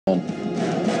Well,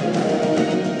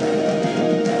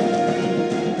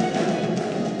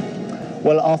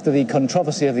 after the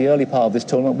controversy of the early part of this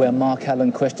tournament where Mark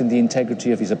Allen questioned the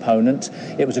integrity of his opponent,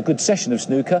 it was a good session of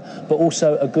snooker, but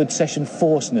also a good session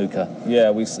for snooker. Yeah,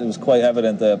 it was quite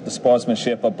evident that the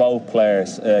sportsmanship of both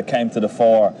players came to the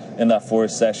fore in that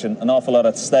first session. An awful lot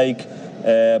at stake,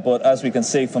 but as we can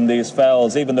see from these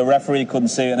fouls, even the referee couldn't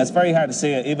see it, and it's very hard to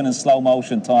see it even in slow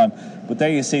motion time. But there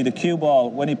you see the cue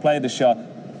ball, when he played the shot,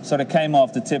 sort of came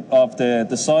off the tip of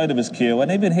the side of his cue,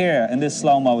 and even here in this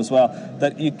slow-mo as well,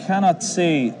 that you cannot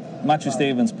see Matthew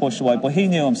Stevens push away, but he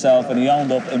knew himself and he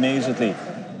owned up immediately.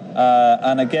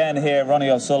 And again here, Ronnie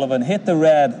O'Sullivan hit the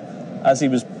red as he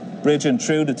was bridging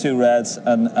through the two reds,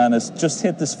 and has just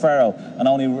hit this ferrule, and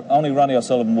only Ronnie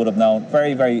O'Sullivan would have known.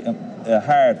 Very, very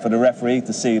hard for the referee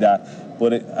to see that,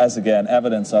 but as again,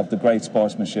 evidence of the great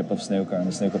sportsmanship of snooker and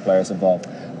the snooker players involved.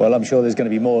 Well, I'm sure there's going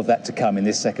to be more of that to come in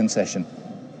this second session.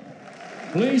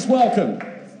 Please welcome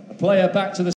a player back to the